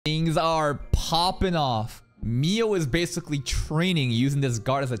Things are popping off. Mio is basically training, using this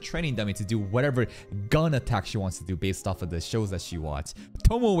guard as a training dummy to do whatever gun attack she wants to do based off of the shows that she watched.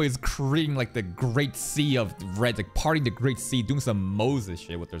 Tomoe is creating like the Great Sea of Red, like parting the Great Sea, doing some Moses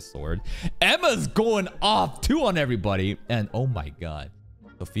shit with her sword. Emma's going off too on everybody. And oh my god.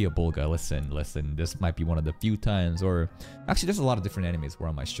 Sophia Bulga, listen, this might be one of the few times, or actually there's a lot of different animes where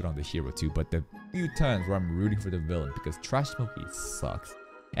I might shit on the hero too, but the few times where I'm rooting for the villain because Trash Smokey sucks.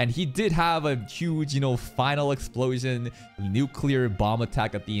 And he did have a huge, final explosion, nuclear bomb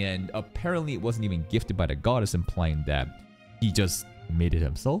attack at the end. Apparently, it wasn't even gifted by the goddess, implying that he just made it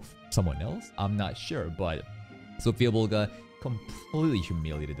himself. Someone else? I'm not sure, but Sophia Bulga completely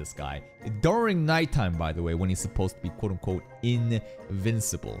humiliated this guy. During nighttime, by the way, when he's supposed to be quote-unquote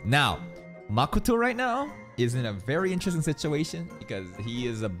invincible. Now, Makoto right now is in a very interesting situation because he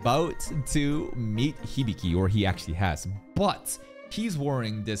is about to meet Hibiki, or he actually has. But he's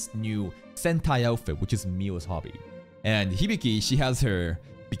wearing this new Sentai outfit, which is Mio's hobby. And Hibiki, she has her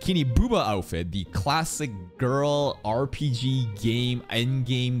Bikini Booba outfit, the classic girl RPG game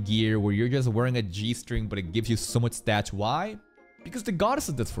endgame gear where you're just wearing a G-string, but it gives you so much stats. Why? Because the goddess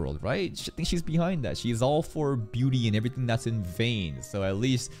of this world, right? I think she's behind that. She's all for beauty and everything that's in vain. So at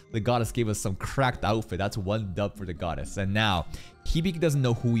least the goddess gave us some cracked outfit. That's one dub for the goddess. And now, Hibiki doesn't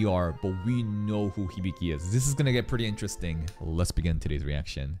know who we are, but we know who Hibiki is. This is gonna get pretty interesting. Let's begin today's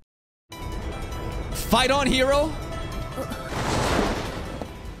reaction. Fight on, hero!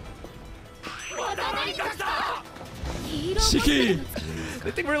 Shiki! They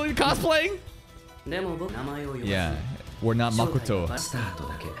think we're really cosplaying? Yeah. We're not Makoto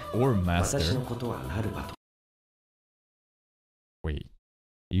or Master. Wait,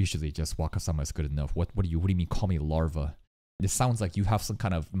 usually just Wakasama is good enough. What do you mean call me larva? This sounds like you have some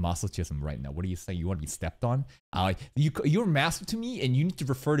kind of masochism right now. What are you saying? You want to be stepped on? You're master to me, and you need to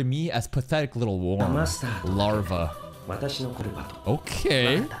refer to me as pathetic little worm. Larva.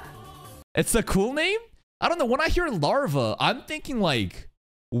 Okay. It's a cool name? I don't know. When I hear larva, I'm thinking like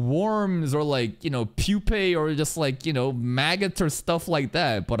worms or like, pupae or just like, maggots or stuff like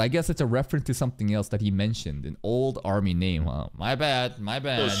that. But I guess it's a reference to something else that he mentioned. An old army name, huh? My bad.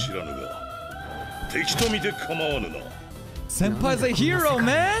 Senpai's a hero,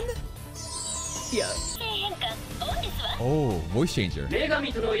 man! Oh, voice changer. That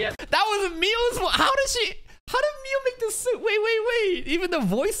was Mio's. How did Mio make this suit? Wait. Even the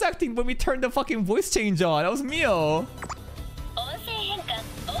voice acting when we turned the fucking voice change on. That was Mio.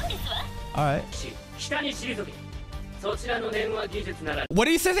 Alright. What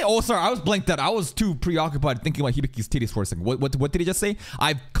did he say? Oh, sorry, I was blanked out. I was too preoccupied thinking about Hibiki's titties for a second. What did he just say?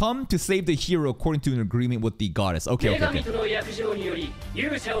 I've come to save the hero according to an agreement with the goddess. Okay.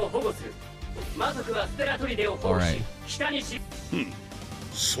 Alright.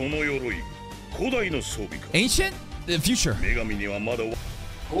 Ancient? The future.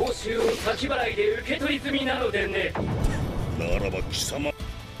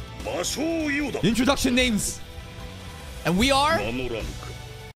 Introduction names. And we are?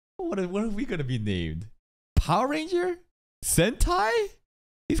 What are we gonna be named? Power Ranger? Sentai?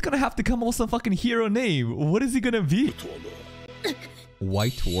 He's gonna have to come up with some fucking hero name. What is he gonna be?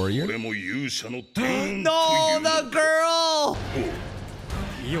 White Warrior? No, the girl!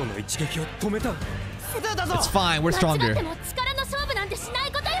 It's fine, we're stronger.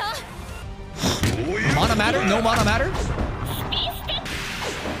 Mana matter? No mana matter?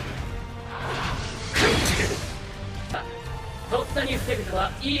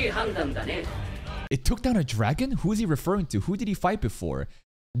 It took down a dragon? Who is he referring to? Who did he fight before?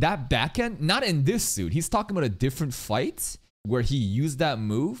 That backhand? Not in this suit. He's talking about a different fight where he used that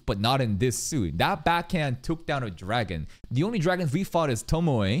move, but not in this suit. That backhand took down a dragon. The only dragons we fought is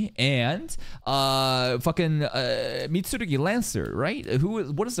Tomoe and Mitsurugi Lancer, right?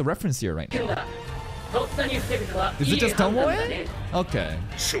 What is the reference here right now? Is it just Tomoe? Okay.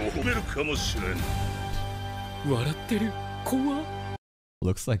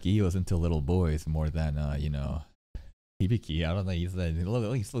 Looks like Io's into little boys more than, Hibiki. I don't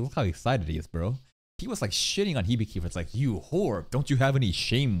know. Look how excited he is, bro. He was like shitting on Hibiki for it's like, you whore, don't you have any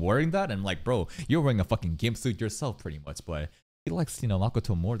shame wearing that? And like, bro, you're wearing a fucking gimp suit yourself pretty much, but he likes,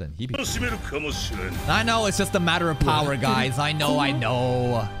 Makoto more than Hibiki. I know, it's just a matter of power, guys. I know.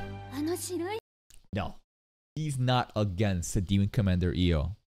 No, he's not against the Demon Commander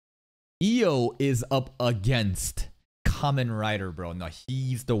Io. Io is up against Kamen Rider, bro. No,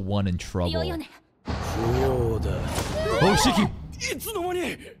 he's the one in trouble. Oh, Shiki!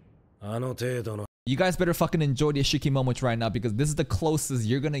 You guys better fucking enjoy the Ishiki moment right now because this is the closest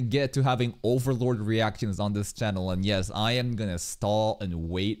you're gonna get to having Overlord reactions on this channel. And yes, I am gonna stall and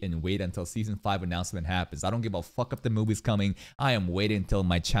wait until season 5 announcement happens. I don't give a fuck if the movie's coming. I am waiting until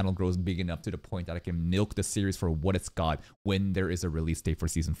my channel grows big enough to the point that I can milk the series for what it's got when there is a release date for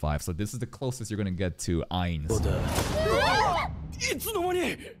season 5. So this is the closest you're gonna get to Ainz.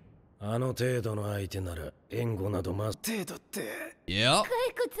 Yep.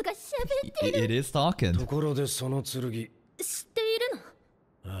 It is talking. Yeah,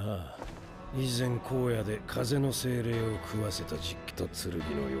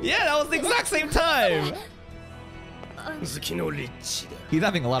 that was the exact same time. He's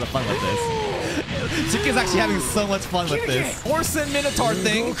having a lot of fun with this. Shiki's actually having so much fun with this. Orson Minotaur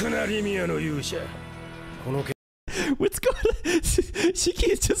thing. What's going on? Shiki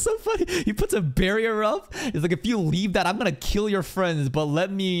is just so funny. He puts a barrier up. He's like, if you leave that, I'm gonna kill your friends, but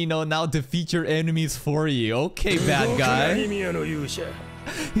let me, you know, now defeat your enemies for you. Okay, bad guy.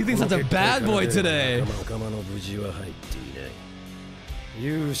 He thinks such a bad boy today.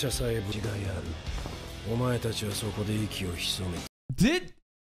 Did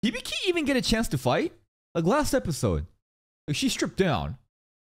Hibiki even get a chance to fight? Like last episode, like she stripped down.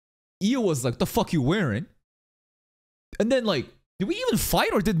 Io was like, the fuck you wearing? And then, like, did we even fight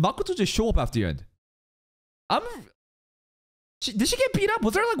or did Makoto just show up after the end? Did she get beat up?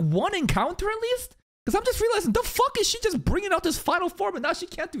 Was there like one encounter at least? Because I'm just realizing, the fuck is she just bringing out this final form and now she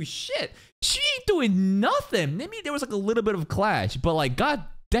can't do shit? She ain't doing nothing. Maybe there was like a little bit of clash, but like, god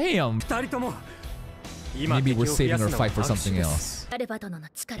damn. Maybe we're saving her fight for something else.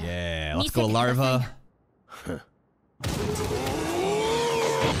 Yeah, let's go, Larva.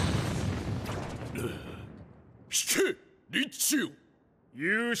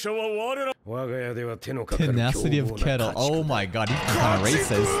 Tenacity of Kettle. Oh my god, he's kind of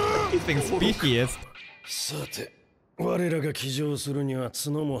racist. He thinks speciest.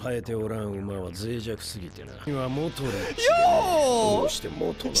 Yo!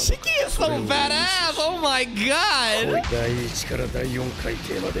 Shiki is so badass! Oh my god!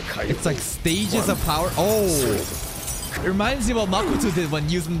 It's like stages of power. Oh! It reminds me of what Makoto did when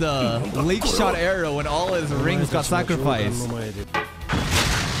using the lake shot arrow when all his rings got sacrificed.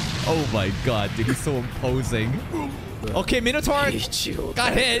 Oh my god, dude, he's so imposing. Okay, Minotaur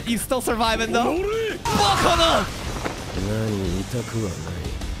got hit. He's still surviving though. Makoto!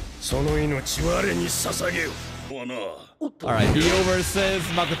 Alright, Io versus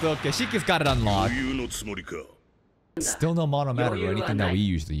Makoto. Okay, Shiki's got it unlocked. Still no mono matter or anything that we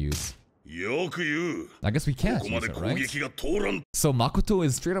usually use. I guess we can't use it, right? So Makoto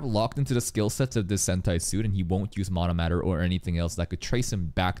is straight up locked into the skill sets of this Sentai suit and he won't use mono matter or anything else that could trace him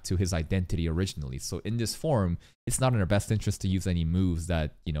back to his identity originally. So in this form, it's not in our best interest to use any moves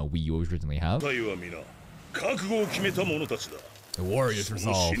that, you know, we originally have. The Warriors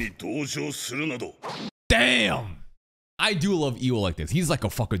resolve. Damn! I do love Io like this. He's like a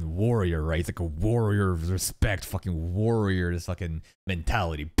fucking warrior, right? He's like a warrior of respect, fucking warrior, this fucking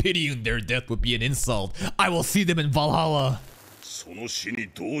mentality. Pitying their death would be an insult. I will see them in Valhalla. It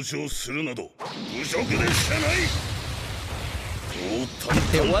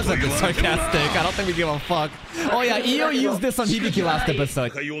was a bit sarcastic. I don't think we give a fuck. Oh yeah, Io used this on Hibiki last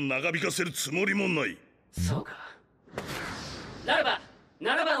episode.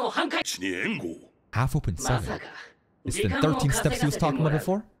 Half open 7. Is the 13 steps he was talking about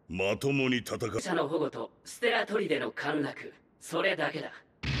before?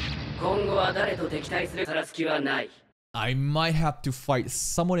 I might have to fight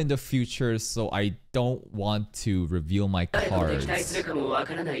someone in the future, so I don't want to reveal my cards.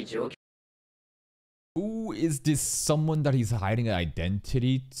 Who is this someone that he's hiding an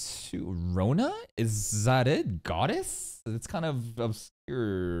identity to? Rona? Is that it? Goddess? It's kind of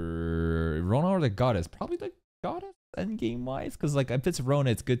obscure. Rona or the goddess? Probably the goddess endgame wise, because like if it's Rona,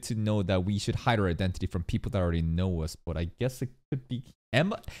 it's good to know that we should hide our identity from people that already know us, but I guess it could be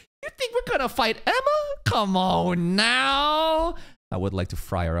Emma. You think we're gonna fight Emma? Come on now. I would like to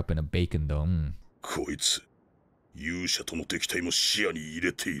fry her up in a bacon though.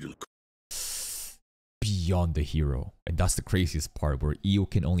 Beyond the hero, and that's the craziest part, where Io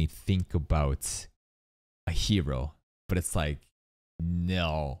can only think about a hero, but it's like,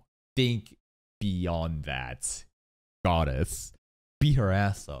 no, think beyond that. Goddess, beat her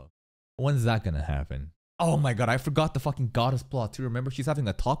ass up. When's that gonna happen? Oh my god, I forgot the fucking goddess plot too. Remember, she's having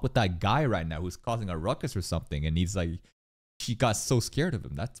a talk with that guy right now who's causing a ruckus or something, and he's like, she got so scared of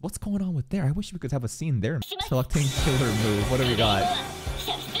him. That's what's going on with there. I wish we could have a scene there. Selecting killer move. What do we got?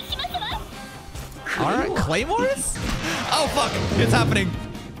 Alright, claymores? Oh fuck, it's happening.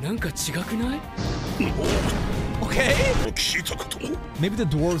 Okay. Maybe the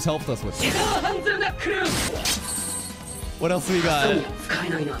dwarves helped us with it. What else we got?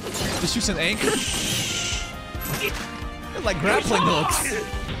 Just shoot an anchor? They're like grappling hooks.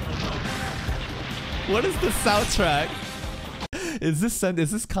 What is the soundtrack? Is this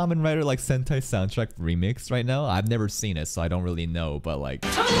Kamen Rider like Sentai soundtrack remix right now? I've never seen it, so I don't really know. But like,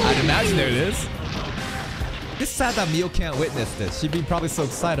 I'd imagine there it is. It's sad that Mio can't witness this. She'd be probably so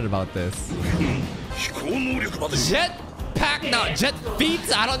excited about this. Jet pack, no, jet feet.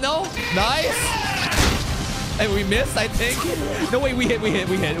 I don't know. Nice. And we missed, I think. No, wait, we hit.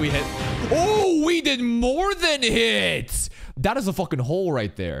 Oh, we did more than hit. That is a fucking hole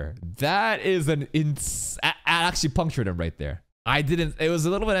right there. That is an I actually punctured him right there. I didn't. It was a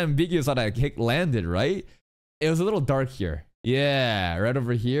little bit ambiguous how that kick landed, right? It was a little dark here. Yeah, right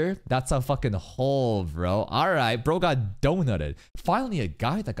over here. That's a fucking hole, bro. All right, bro got donutted. Finally, a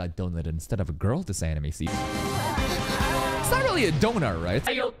guy that got donutted instead of a girl this anime season. It's not really a donut, right?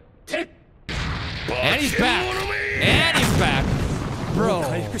 And he's back. And he's back. Bro,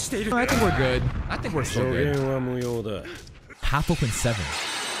 I think we're good. I think we're so good. Half open 7.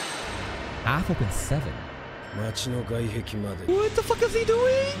 Half open 7. What the fuck is he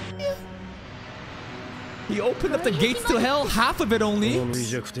doing? He opened up the gates to hell, half of it only. Okay.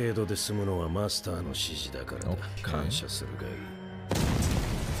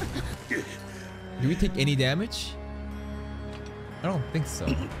 Do we take any damage? I don't think so.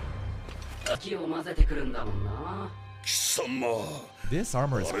 This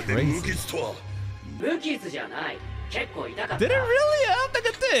armor is crazy. Did it really? I don't think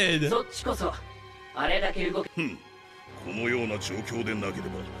it did.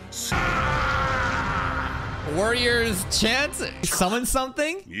 Warriors chant? Summon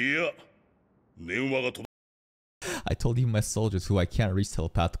something? Yeah. I told even my soldiers who I can't reach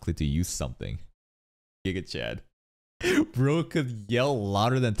telepathically to use something. Giga Chad. Bro could yell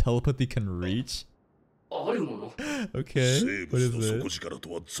louder than telepathy can reach? Okay, what is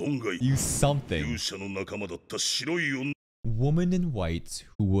it? Use something. Woman in white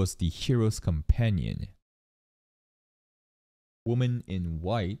who was the hero's companion. Woman in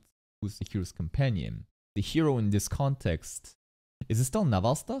white who's the hero's companion. The hero in this context. Is it still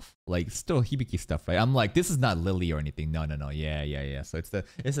naval stuff? Like still Hibiki stuff, right? I'm like, this is not Lily or anything. No. Yeah. So it's the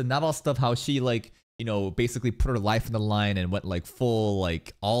naval stuff, how she like, you know, basically put her life on the line and went like full,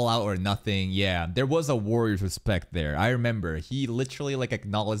 like all out or nothing. Yeah, there was a warrior's respect there. I remember he literally like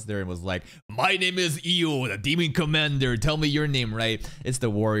acknowledged there and was like, my name is Io, the demon commander. Tell me your name, right? It's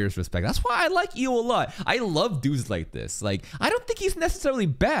the warrior's respect. That's why I like Io a lot. I love dudes like this. Like, I don't think he's necessarily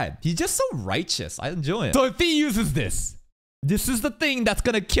bad. He's just so righteous. I enjoy him. So if he uses this is the thing that's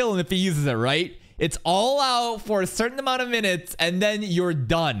gonna kill him if he uses it, right? It's all out for a certain amount of minutes, and then you're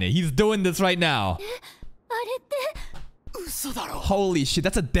done. He's doing this right now. Holy shit,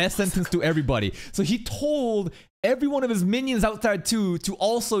 that's a death sentence to everybody. So he told every one of his minions out there too to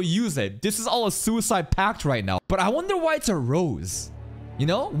also use it. This is all a suicide pact right now. But I wonder why it's a rose. You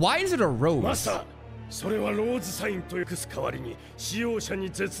know? Why is it a rose?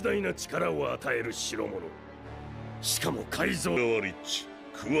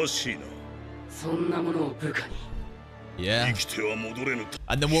 Yeah.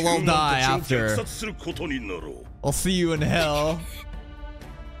 And then we'll all die after. I'll see you in hell.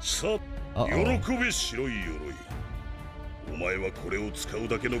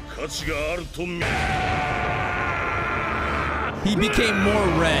 He became more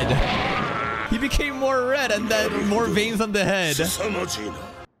red. He became more red and then more veins on the head.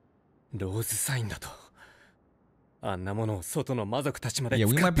 Yeah,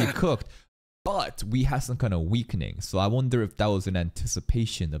 we might be cooked. But we had some kind of weakening, so I wonder if that was in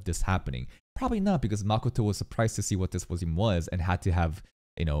anticipation of this happening. Probably not, because Makoto was surprised to see what this was and had to have,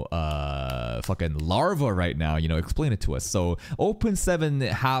 you know, fucking larva right now, you know, explain it to us. So open 7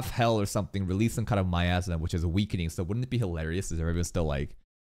 half hell or something, release some kind of miasma, which is a weakening. So wouldn't it be hilarious if everyone's still like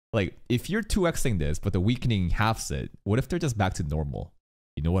if you're 2xing this, but the weakening halves it, what if they're just back to normal?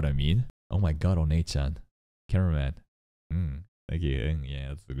 You know what I mean? Oh my god, Onei-chan. Cameraman. Thank you.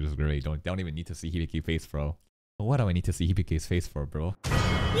 Yeah, that's great. Don't even need to see Hibiki face, bro. What do I need to see Hibiki's face for, bro?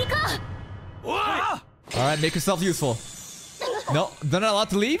 Alright, make yourself useful. No, they're not allowed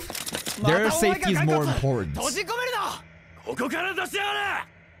to leave? Their safety is more important.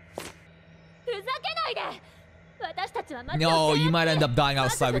 No, you might end up dying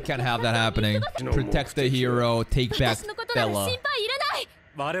outside. We can't have that happening. Protect the hero, take back Bella.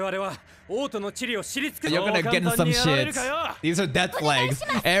 You're gonna get in some shit. These are death flags.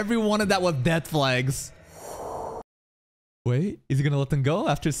 Every one of that was death flags. Wait, is he gonna let them go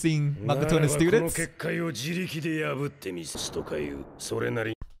after seeing Makoto and his students?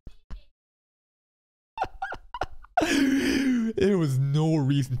 There was no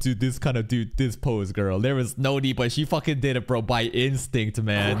reason to this kind of do this pose, girl. There was no need, but she fucking did it, bro, by instinct,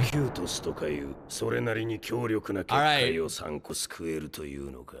 man. Alright.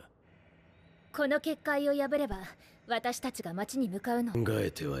 この結界を破れば私たちが町に向かうの。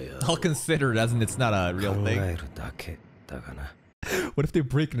 I'll consider it as in it's not a real thing. What if they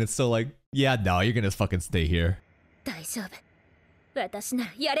break and it's so like, yeah, no, you're gonna fucking stay here. 大丈夫。私な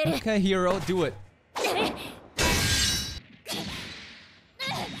らやれる。 Okay, hero, do it.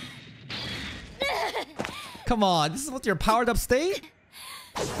 Come on, this is what your powered up state?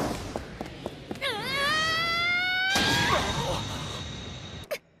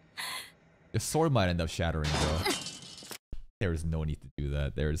 The sword might end up shattering, though. There is no need to do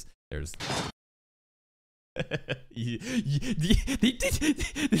that. There's.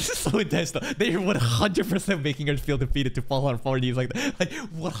 This is so intense, though. They're 100% making her feel defeated to fall on 4 knees like that. Like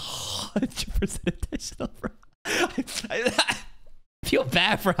 100% intentional, bro. I feel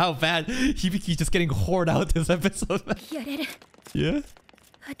bad for how bad Hibiki's just getting whored out this episode. Yeah?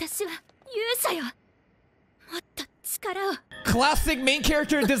 Classic main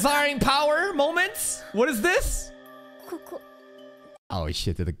character desiring power moments? What is this? Oh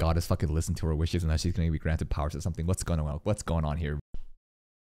shit, did the goddess fucking listen to her wishes and now she's gonna be granted powers or something? What's going on? What's going on here?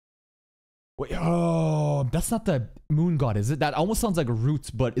 Wait, oh, that's not the moon god, is it? That almost sounds like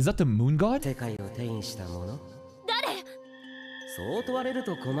Roots, but is that the moon god? It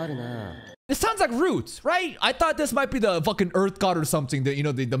sounds like Roots, right? I thought this might be the fucking earth god or something, the, you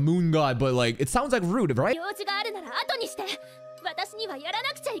know, the moon god, but like, it sounds like Root, right? Why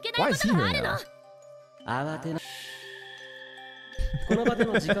is he here now?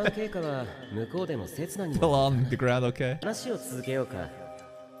 Still on the ground, okay?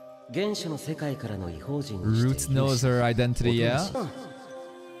 Roots knows her identity, yeah?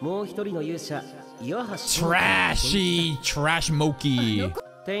 Trashy! Trash Moki! Wait,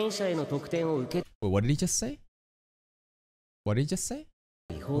 what did he just say? What did he just say?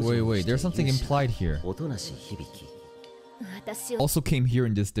 Wait, there's something implied here. Also came here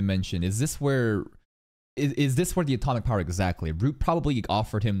in this dimension. Is this where... Is this where the atomic power exactly? Root probably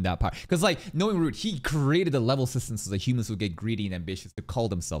offered him that power. Because like, knowing Root, he created the level system so that humans would get greedy and ambitious to call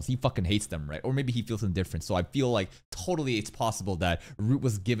themselves. He fucking hates them, right? Or maybe he feels indifferent. So I feel like totally it's possible that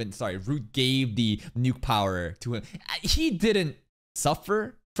Root gave the nuke power to him. He didn't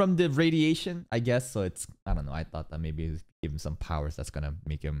suffer from the radiation, I guess. So it's, I don't know. I thought that maybe it give him some powers that's gonna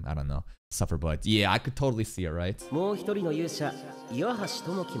make him, I don't know, suffer. But yeah, I could totally see it, right? What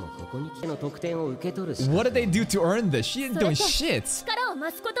did they do to earn this? She ain't doing shit.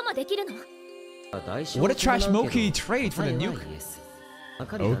 What a Trash Moki trade for the nuke.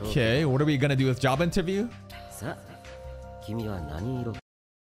 Okay, what are we gonna do with job interview? What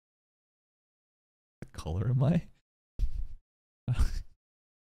color am I? I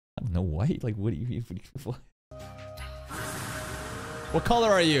don't know, white? Like, what do you... What color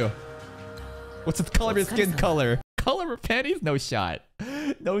are you? What's the color of your skin color? Color of her panties? No shot.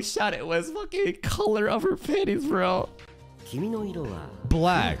 No shot. It was fucking color of her panties, bro.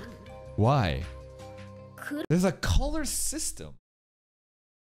 Black. Why? There's a color system.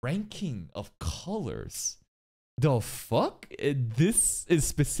 Ranking of colors. The fuck? This is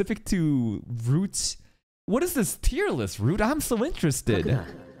specific to Roots. What is this tier list, Root? I'm so interested.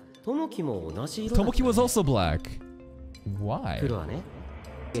 Tomoki was also black. Why?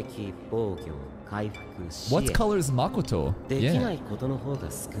 What color is Makoto? Yeah.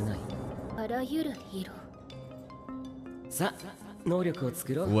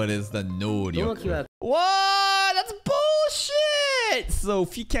 What is the Noryoku? What? That's bullshit! So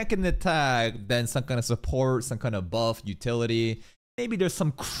if you can't get an attack, then some kind of support, some kind of buff, utility. Maybe there's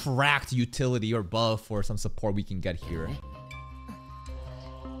some cracked utility or buff or some support we can get here.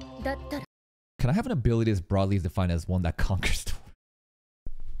 Can I have an ability as broadly defined as one that conquers the world?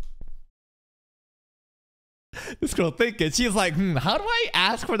 This girl thinking, she's like, how do I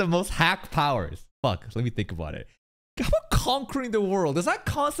ask for the most hack powers? Fuck, let me think about it. How about conquering the world? Does that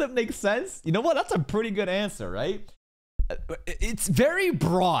concept make sense? You know what? That's a pretty good answer, right? It's very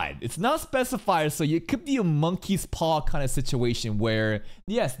broad. It's not specified, so it could be a monkey's paw kind of situation where,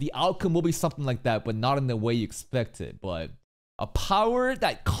 yes, the outcome will be something like that, but not in the way you expect it. But a power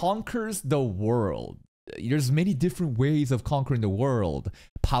that conquers the world. There's many different ways of conquering the world.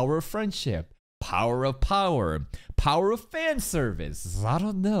 Power of friendship. Power of power. Power of fan service. I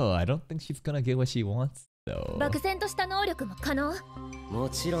don't know. I don't think she's gonna get what she wants, though.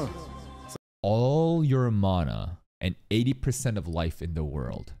 All your mana. and 80% of life in the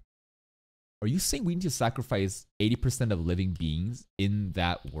world. Are you saying we need to sacrifice 80% of living beings in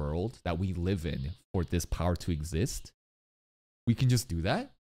that world that we live in for this power to exist? We can just do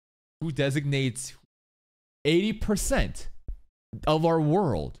that? Who designates 80% of our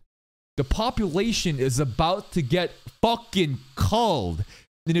world? The population is about to get fucking culled.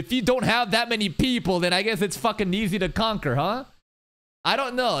 And if you don't have that many people, then I guess it's fucking easy to conquer, huh? I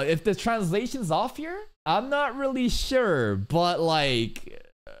don't know. If the translation's off here, I'm not really sure. But like,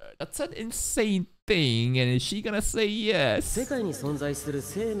 that's an insane thing. And is she gonna say yes?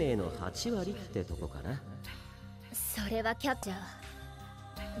 それはキャッチャ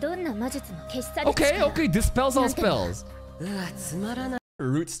ー。どんな魔術も消し去る力。Okay, okay, dispels all spells.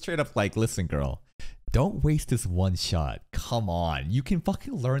 Root straight up like, listen, girl, don't waste this one shot. Come on, you can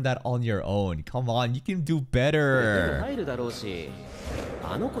fucking learn that on your own. Come on, you can do better.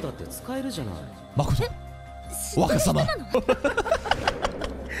 Makoto, Waka-sama.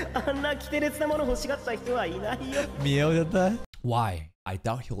 Why? I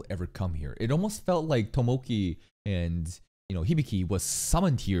doubt he'll ever come here. It almost felt like Tomoki and, you know, Hibiki was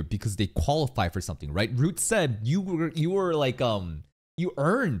summoned here because they qualify for something, right? Root said you were like you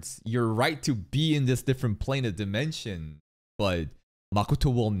earned your right to be in this different plane of dimension, but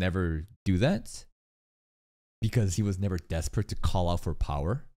Makoto will never do that because he was never desperate to call out for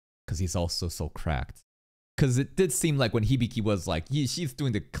power because he's also so cracked. Because it did seem like when Hibiki was like, she's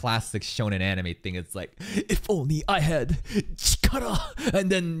doing the classic shonen anime thing. It's like, if only I had chikara.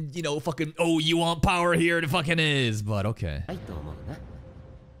 And then, you know, fucking, oh, you want power, here it fucking is. But okay.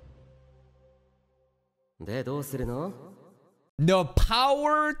 The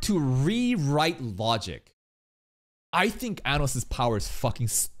power to rewrite logic. I think Anos' power is fucking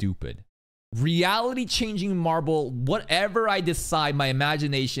stupid. Reality changing marble, whatever I decide, my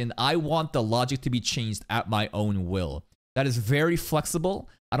imagination, I want the logic to be changed at my own will. That is very flexible.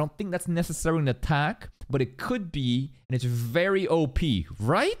 I don't think that's necessarily an attack, but it could be, and it's very OP,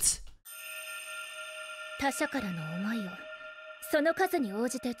 right?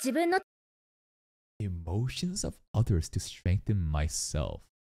 Emotions of others to strengthen myself.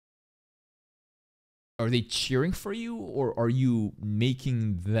 Are they cheering for you, or are you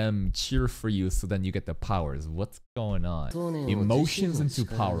making them cheer for you so then you get the powers? What's going on? Emotions into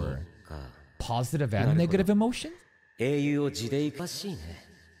power. Positive and negative emotion? Is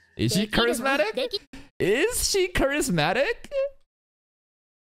she charismatic? Is she charismatic?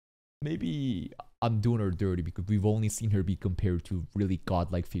 Maybe I'm doing her dirty because we've only seen her be compared to really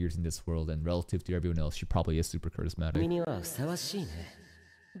godlike figures in this world, and relative to everyone else, she probably is super charismatic.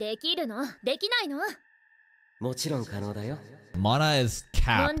 Mana is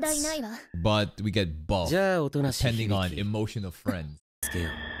capped, but we get buffed depending on emotion of friends.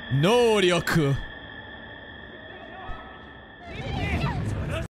 No Ryoku!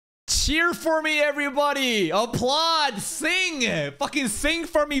 Cheer for me, everybody! Applaud! Sing! Fucking sing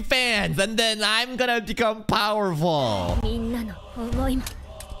for me, fans! And then I'm gonna become powerful!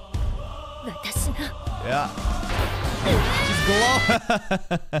 Yeah. She's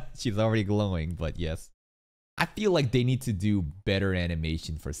glowing. She's already glowing, but yes. I feel like they need to do better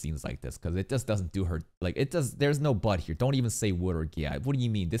animation for scenes like this because it just doesn't do her like it does. There's no but here. Don't even say would or yeah. What do you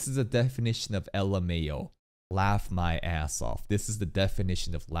mean? This is a definition of LMAO. Laugh my ass off. This is the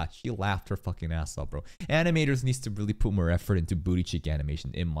definition of laugh. She laughed her fucking ass off, bro. Animators needs to really put more effort into booty cheek animation,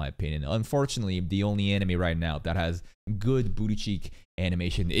 in my opinion. Unfortunately, the only anime right now that has good booty cheek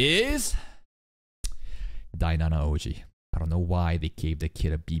animation is Dainana Oji. I don't know why they gave the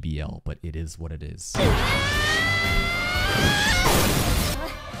kid a BBL, but it is what it is.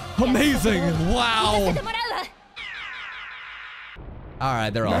 Amazing! Wow!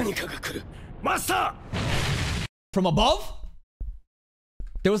 Alright, they're off. From above?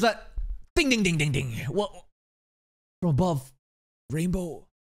 There was that ding ding ding ding ding. What? From above? Rainbow?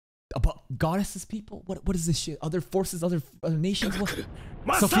 About goddesses people? What is this shit? Other forces, other nations? What?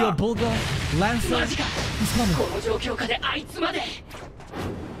 Sophia Bulga? Lancer? He's coming.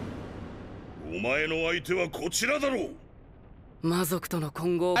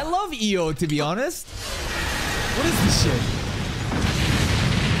 I love Io, to be honest. What is this shit?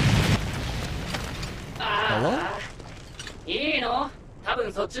 Hello?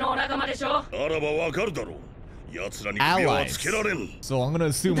 Allies. So I'm gonna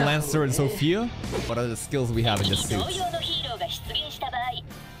assume Lancer and Sophia. What are the skills we have in this suit?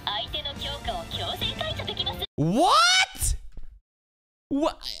 What?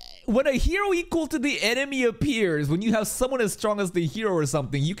 What? when a hero equal to the enemy appears, when you have someone as strong as the hero or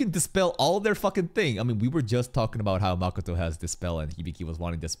something, you can dispel all their fucking thing. I mean, we were just talking about how Makoto has dispel and Hibiki was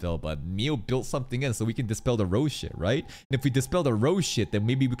wanting dispel, but Mio built something in so we can dispel the Rose shit, right? And if we dispel the Rose shit, then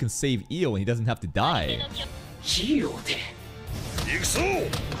maybe we can save Io and he doesn't have to die.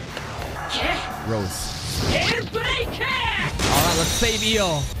 Rose. Alright, let's save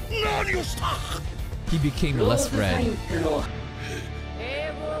Io. He became less red.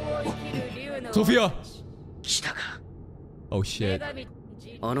 Sophia! Oh shit. Yeah,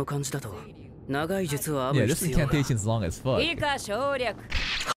 this incantation's long as fuck.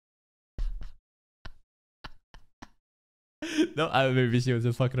 No, maybe she was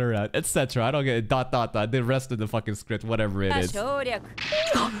just fucking around, etc. I don't get it. Dot dot dot. The rest of the fucking script, whatever it is.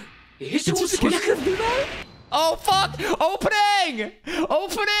 Oh fuck! Opening!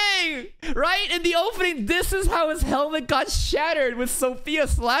 Opening! Right? In the opening, this is how his helmet got shattered with Sophia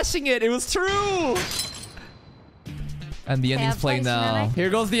slashing it. It was true! And the ending's playing now. Here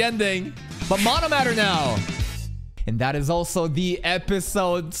goes the ending. But Monomatter now! And that is also the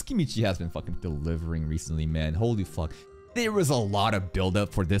episode. Tsukimichi has been fucking delivering recently, man. Holy fuck. There was a lot of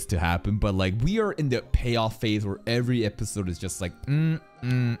build-up for this to happen, but like we are in the payoff phase where every episode is just like bro.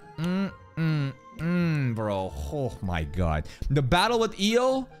 Oh my god. The battle with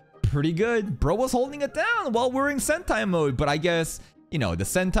Io, pretty good. Bro was holding it down while we're in Sentai mode, but I guess, you know, the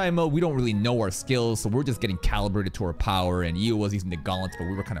Sentai mode, we don't really know our skills, so we're just getting calibrated to our power, and Io was using the gauntlets, but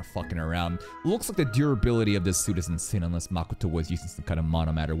we were kind of fucking around. Looks like the durability of this suit is insane unless Makoto was using some kind of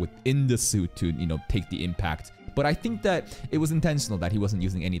monomatter within the suit to, you know, take the impact. But I think that it was intentional that he wasn't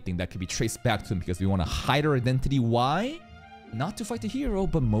using anything that could be traced back to him because we want to hide our identity. Why? Not to fight the hero,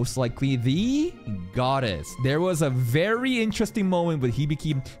 but most likely the goddess. There was a very interesting moment with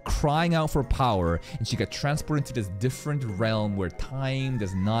Hibiki crying out for power, and she got transported into this different realm where time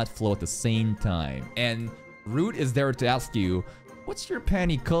does not flow at the same time. And Root is there to ask you, what's your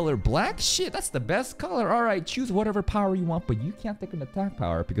panty color? Black? Shit, that's the best color. Alright, choose whatever power you want, but you can't take an attack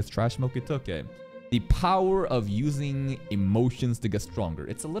power because Trash Moki took it. The power of using emotions to get stronger.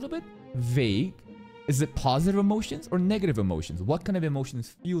 It's a little bit vague. Is it positive emotions or negative emotions? What kind of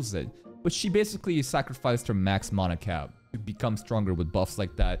emotions fuels it? But she basically sacrificed her max mana cap to become stronger with buffs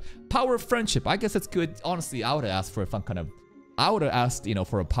like that. Power of friendship. I guess it's good. Honestly, I would have asked for some kind of... I would have asked, you know,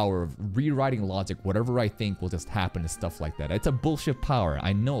 for a power of rewriting logic. Whatever I think will just happen and stuff like that. It's a bullshit power.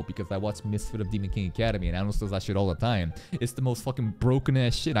 I know because I watch Misfit of Demon King Academy and Anno says that shit all the time. It's the most fucking broken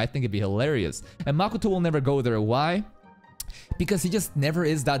ass shit. I think it'd be hilarious. And Makoto will never go there. Why? Because he just never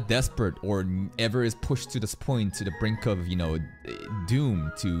is that desperate or ever is pushed to this point, to the brink of, you know,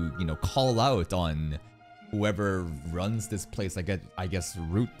 doom to, you know, call out on whoever runs this place. I guess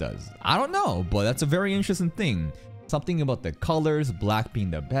Root does. I don't know, but that's a very interesting thing. Something about the colors, black being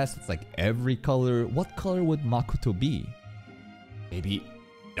the best. It's like every color. What color would Makoto be? Maybe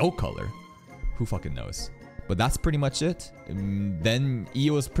no color. Who fucking knows? But that's pretty much it. Then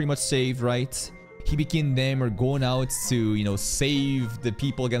Io is pretty much saved, right? Hibiki and them are going out to, you know, save the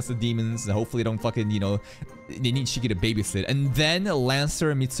people against the demons. And hopefully they don't fucking, you know, they need Shiki to babysit. And then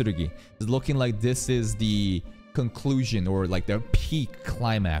Lancer and Mitsurugi. It's looking like this is the conclusion or like the peak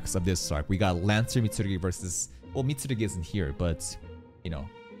climax of this arc. We got Lancer and Mitsurugi versus... Well, Mitsurugi isn't here, but, you know,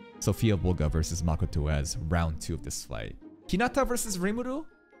 Sophia Boga versus Makoto as round 2 of this fight. Hinata versus Rimuru?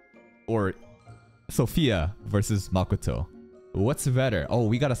 Or Sophia versus Makoto? What's better? Oh,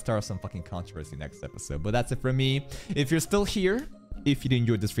 we gotta start some fucking controversy next episode. But that's it from me. If you're still here, if you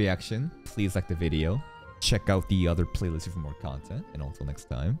enjoyed this reaction, please like the video. Check out the other playlists for more content. And until next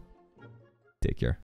time, take care.